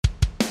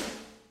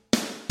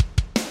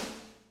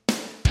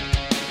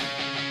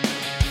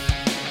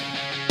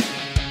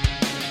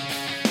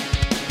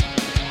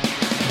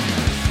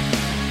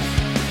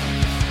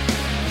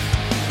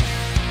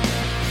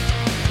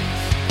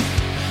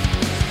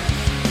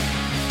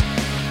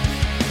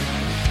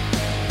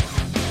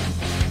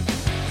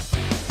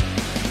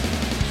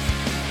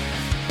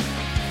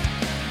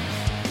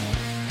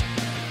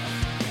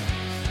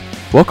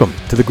Welcome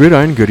to the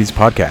Gridiron Goodies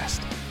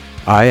podcast.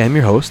 I am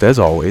your host, as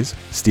always,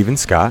 Stephen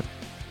Scott.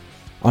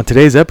 On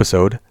today's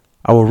episode,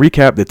 I will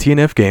recap the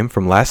TNF game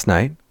from last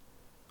night.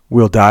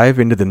 We'll dive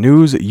into the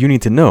news you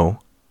need to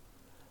know.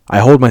 I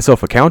hold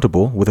myself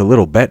accountable with a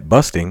little bet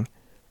busting.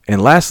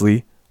 And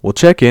lastly, we'll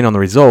check in on the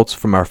results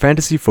from our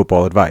fantasy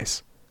football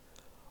advice.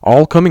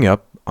 All coming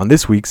up on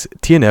this week's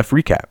TNF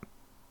Recap.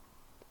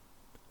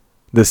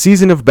 The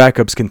season of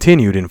backups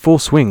continued in full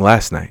swing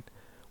last night,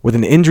 with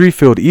an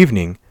injury-filled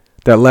evening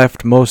that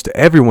left most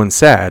everyone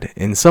sad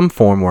in some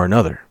form or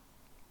another.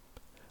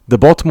 The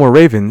Baltimore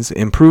Ravens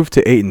improved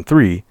to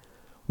 8-3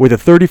 with a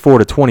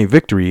 34-20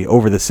 victory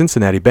over the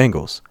Cincinnati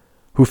Bengals,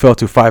 who fell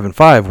to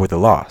 5-5 with a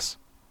loss.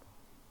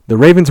 The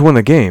Ravens won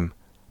the game,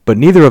 but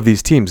neither of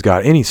these teams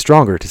got any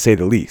stronger, to say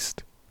the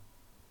least.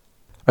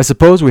 I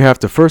suppose we have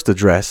to first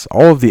address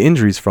all of the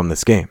injuries from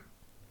this game.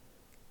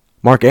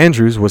 Mark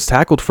Andrews was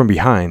tackled from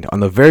behind on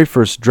the very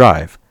first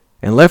drive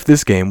and left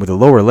this game with a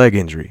lower leg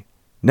injury,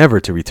 never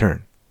to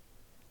return.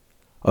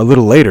 A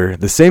little later,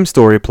 the same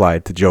story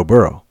applied to Joe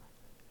Burrow.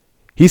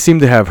 He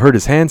seemed to have hurt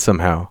his hand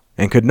somehow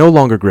and could no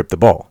longer grip the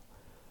ball,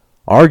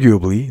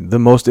 arguably the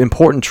most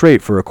important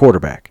trait for a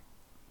quarterback.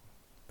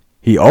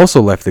 He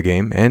also left the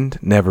game and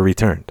never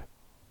returned.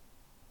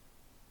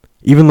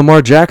 Even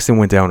Lamar Jackson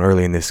went down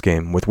early in this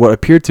game with what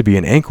appeared to be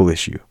an ankle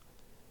issue.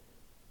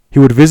 He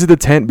would visit the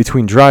tent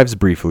between drives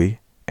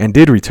briefly and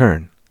did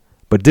return,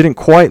 but didn't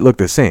quite look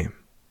the same.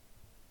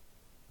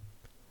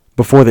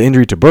 Before the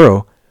injury to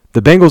Burrow,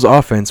 the Bengals'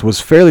 offense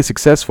was fairly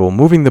successful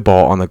moving the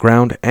ball on the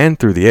ground and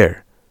through the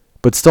air,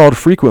 but stalled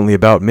frequently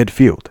about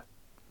midfield.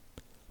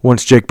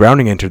 Once Jake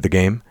Browning entered the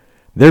game,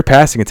 their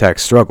passing attack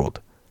struggled,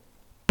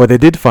 but they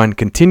did find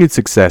continued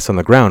success on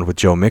the ground with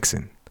Joe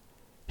Mixon.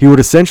 He would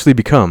essentially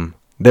become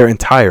their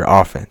entire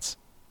offense.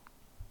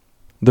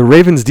 The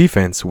Ravens'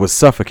 defense was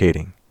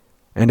suffocating,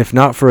 and if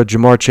not for a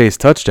Jamar Chase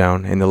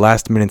touchdown in the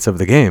last minutes of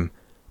the game,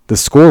 the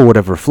score would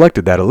have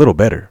reflected that a little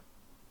better.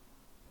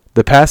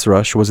 The pass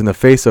rush was in the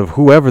face of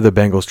whoever the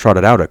Bengals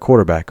trotted out at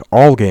quarterback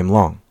all game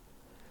long,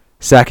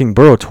 sacking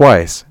Burrow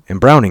twice and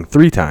Browning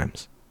 3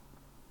 times.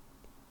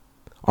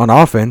 On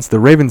offense, the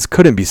Ravens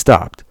couldn't be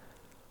stopped.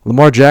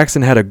 Lamar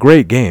Jackson had a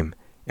great game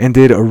and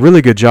did a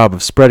really good job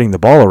of spreading the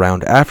ball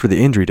around after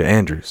the injury to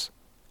Andrews.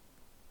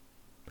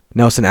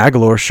 Nelson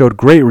Agholor showed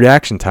great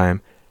reaction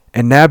time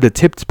and nabbed a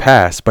tipped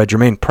pass by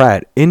Jermaine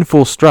Pratt in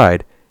full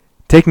stride,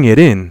 taking it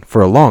in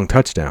for a long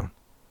touchdown.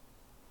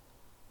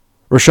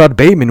 Rashad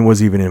Bateman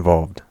was even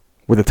involved,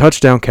 with a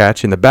touchdown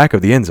catch in the back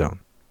of the end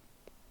zone.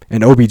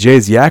 And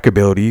OBJ's yak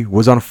ability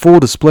was on full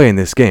display in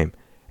this game,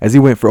 as he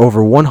went for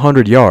over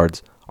 100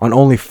 yards on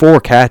only 4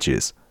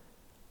 catches.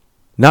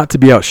 Not to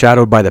be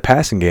outshadowed by the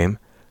passing game,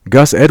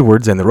 Gus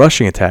Edwards and the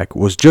rushing attack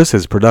was just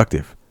as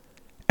productive.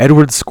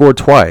 Edwards scored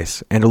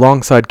twice, and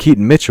alongside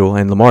Keaton Mitchell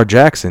and Lamar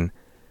Jackson,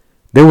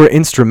 they were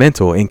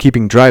instrumental in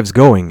keeping drives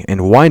going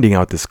and winding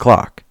out this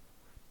clock.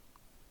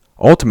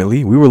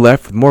 Ultimately, we were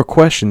left with more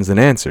questions than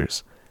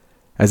answers,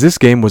 as this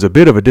game was a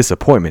bit of a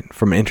disappointment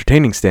from an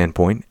entertaining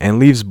standpoint and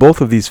leaves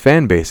both of these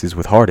fan bases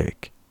with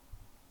heartache.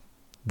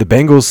 The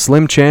Bengals'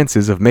 slim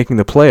chances of making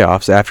the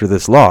playoffs after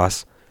this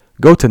loss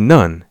go to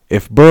none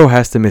if Burrow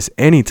has to miss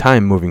any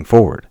time moving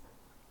forward.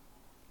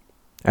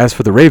 As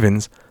for the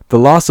Ravens, the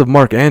loss of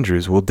Mark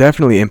Andrews will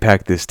definitely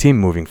impact this team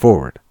moving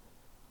forward.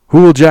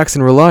 Who will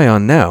Jackson rely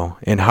on now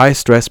in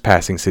high-stress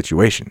passing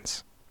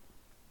situations?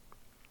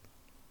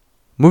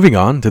 Moving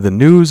on to the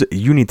news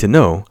you need to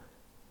know,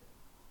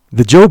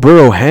 the Joe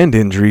Burrow hand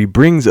injury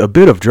brings a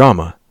bit of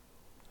drama.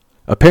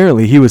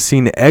 Apparently, he was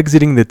seen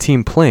exiting the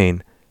team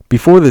plane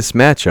before this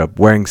matchup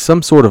wearing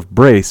some sort of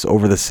brace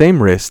over the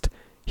same wrist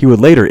he would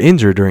later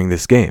injure during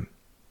this game.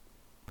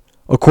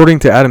 According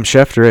to Adam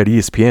Schefter at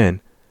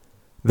ESPN,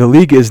 the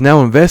league is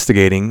now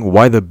investigating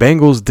why the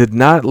Bengals did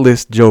not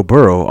list Joe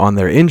Burrow on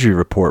their injury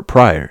report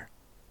prior.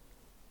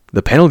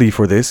 The penalty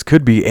for this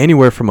could be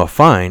anywhere from a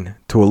fine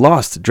to a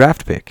lost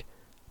draft pick,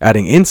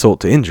 adding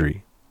insult to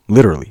injury,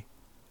 literally.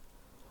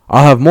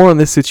 I'll have more on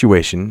this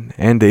situation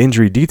and the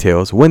injury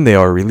details when they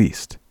are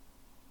released.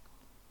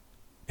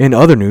 In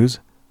other news,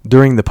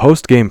 during the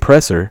post-game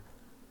presser,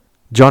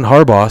 John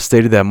Harbaugh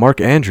stated that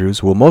Mark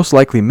Andrews will most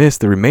likely miss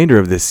the remainder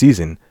of this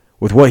season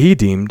with what he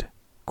deemed,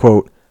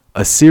 quote,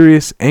 a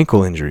serious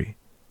ankle injury.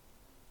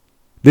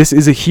 This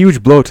is a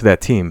huge blow to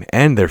that team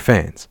and their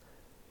fans.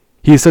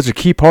 He is such a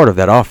key part of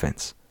that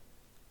offense.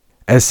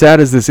 As sad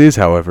as this is,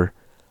 however,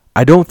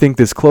 I don't think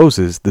this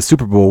closes the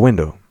Super Bowl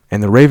window,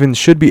 and the Ravens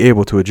should be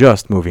able to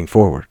adjust moving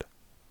forward.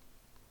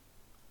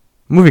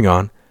 Moving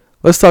on,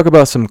 let's talk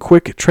about some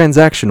quick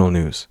transactional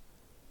news.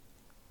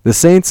 The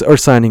Saints are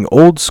signing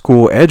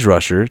old-school edge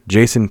rusher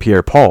Jason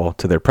Pierre-Paul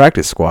to their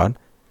practice squad,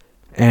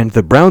 and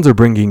the Browns are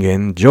bringing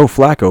in Joe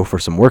Flacco for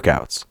some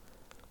workouts.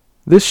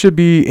 This should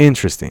be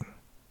interesting.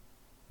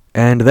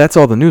 And that's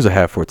all the news I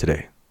have for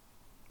today.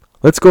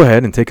 Let's go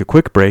ahead and take a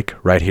quick break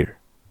right here.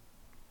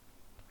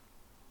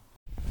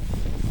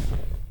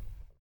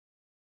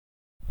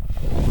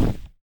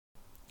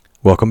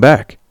 Welcome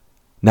back.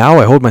 Now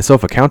I hold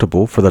myself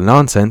accountable for the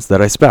nonsense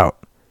that I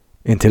spout.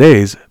 In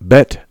today's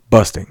Bet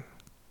Busting,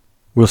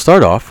 we'll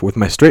start off with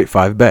my straight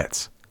 5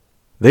 bets.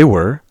 They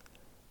were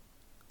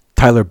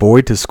Tyler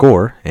Boyd to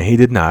score, and he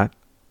did not.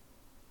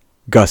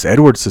 Gus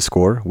Edwards to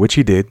score, which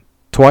he did,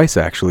 twice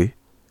actually.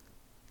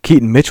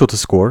 Keaton Mitchell to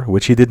score,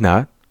 which he did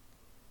not.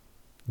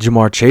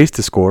 Jamar Chase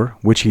to score,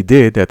 which he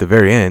did at the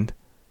very end.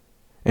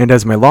 And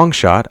as my long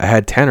shot, I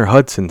had Tanner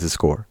Hudson to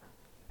score.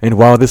 And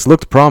while this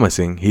looked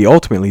promising, he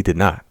ultimately did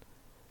not.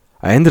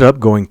 I ended up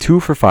going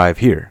 2 for 5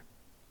 here.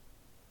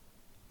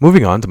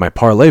 Moving on to my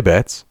parlay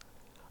bets,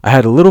 I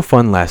had a little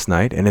fun last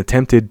night and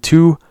attempted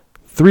 2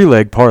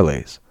 3-leg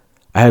parlays.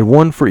 I had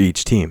one for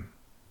each team.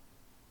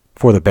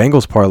 For the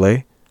Bengals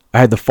parlay,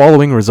 I had the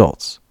following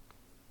results.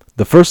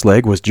 The first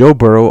leg was Joe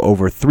Burrow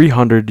over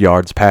 300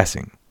 yards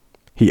passing.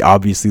 He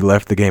obviously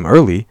left the game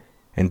early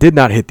and did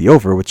not hit the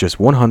over with just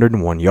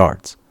 101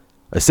 yards,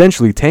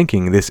 essentially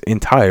tanking this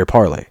entire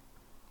parlay.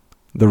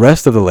 The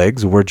rest of the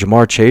legs were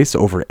Jamar Chase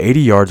over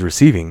 80 yards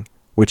receiving,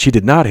 which he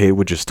did not hit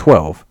with just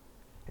 12,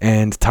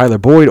 and Tyler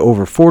Boyd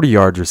over 40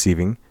 yards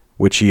receiving,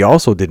 which he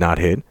also did not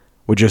hit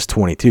with just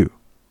 22.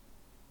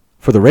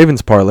 For the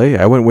Ravens parlay,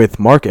 I went with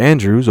Mark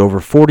Andrews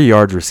over 40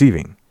 yards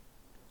receiving.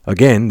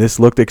 Again, this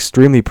looked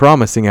extremely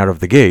promising out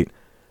of the gate,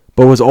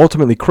 but was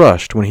ultimately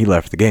crushed when he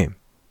left the game.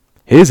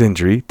 His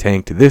injury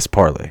tanked this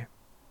parlay.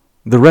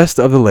 The rest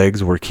of the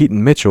legs were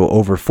Keaton Mitchell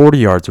over 40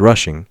 yards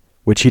rushing,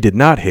 which he did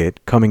not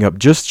hit, coming up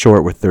just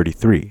short with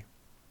 33.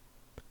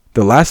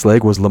 The last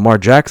leg was Lamar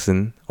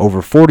Jackson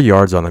over 40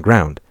 yards on the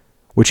ground,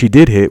 which he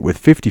did hit with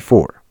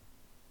 54.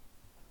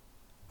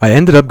 I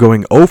ended up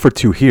going 0 for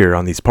 2 here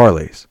on these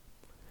parlays.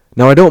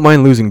 Now I don't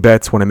mind losing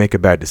bets when I make a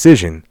bad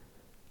decision,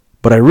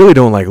 but I really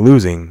don't like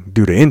losing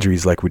due to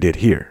injuries like we did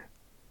here.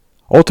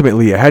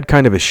 Ultimately, I had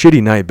kind of a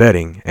shitty night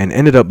betting and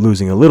ended up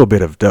losing a little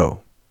bit of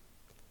dough.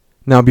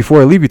 Now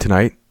before I leave you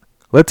tonight,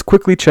 let's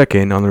quickly check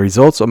in on the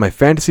results of my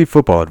fantasy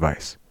football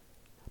advice.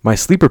 My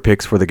sleeper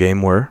picks for the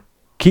game were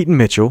Keaton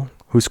Mitchell,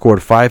 who scored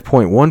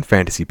 5.1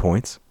 fantasy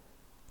points,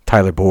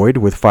 Tyler Boyd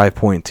with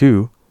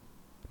 5.2,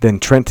 then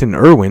Trenton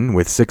Irwin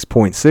with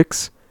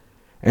 6.6,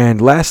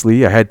 and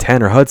lastly I had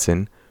Tanner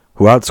Hudson,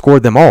 who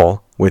outscored them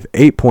all with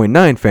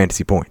 8.9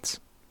 fantasy points.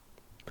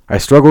 I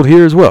struggled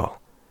here as well,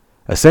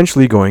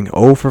 essentially going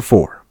 0 for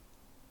 4.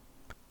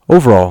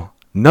 Overall,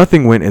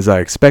 nothing went as I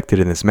expected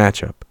in this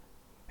matchup,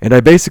 and I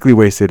basically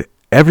wasted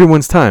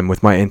everyone's time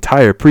with my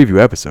entire preview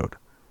episode.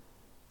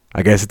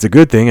 I guess it's a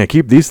good thing I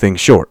keep these things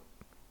short.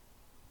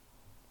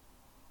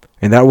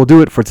 And that will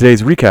do it for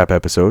today's recap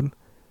episode.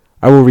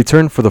 I will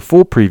return for the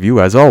full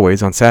preview as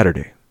always on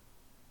Saturday.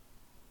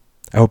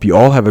 I hope you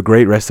all have a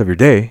great rest of your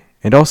day,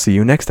 and I'll see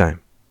you next time.